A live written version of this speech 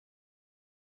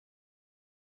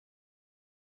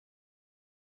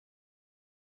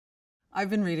I've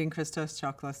been reading Christos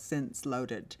Tsiolkas since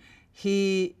Loaded.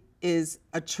 He is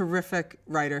a terrific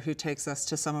writer who takes us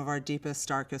to some of our deepest,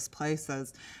 darkest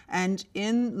places. And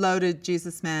in Loaded,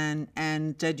 Jesus Man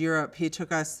and Dead Europe, he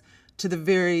took us to the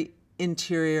very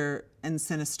interior and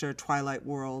sinister twilight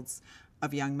worlds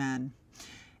of young men.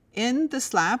 In The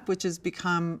Slap, which has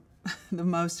become the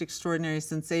most extraordinary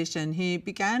sensation, he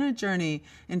began a journey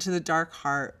into the dark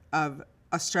heart of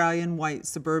Australian white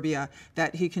suburbia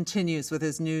that he continues with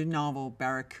his new novel,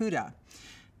 Barracuda.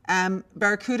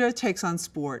 Barracuda takes on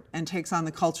sport and takes on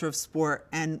the culture of sport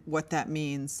and what that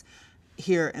means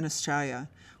here in Australia.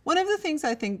 One of the things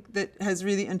I think that has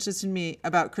really interested me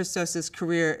about Christos's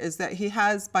career is that he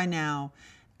has by now,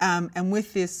 and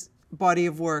with this body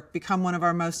of work, become one of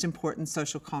our most important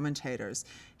social commentators.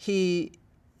 He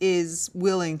is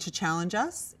willing to challenge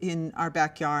us in our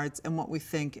backyards and what we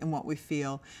think and what we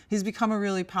feel. He's become a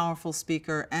really powerful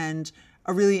speaker and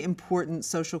a really important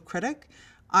social critic.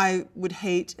 I would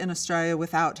hate in Australia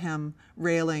without him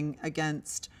railing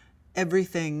against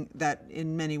everything that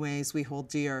in many ways we hold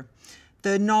dear.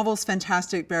 The novel's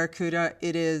fantastic, Barracuda.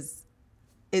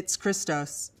 It's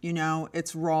Christos, you know,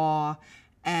 it's raw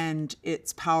and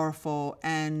it's powerful,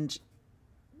 and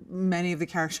many of the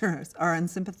characters are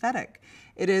unsympathetic.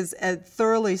 It is a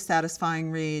thoroughly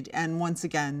satisfying read, and once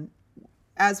again,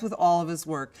 as with all of his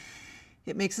work,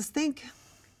 it makes us think.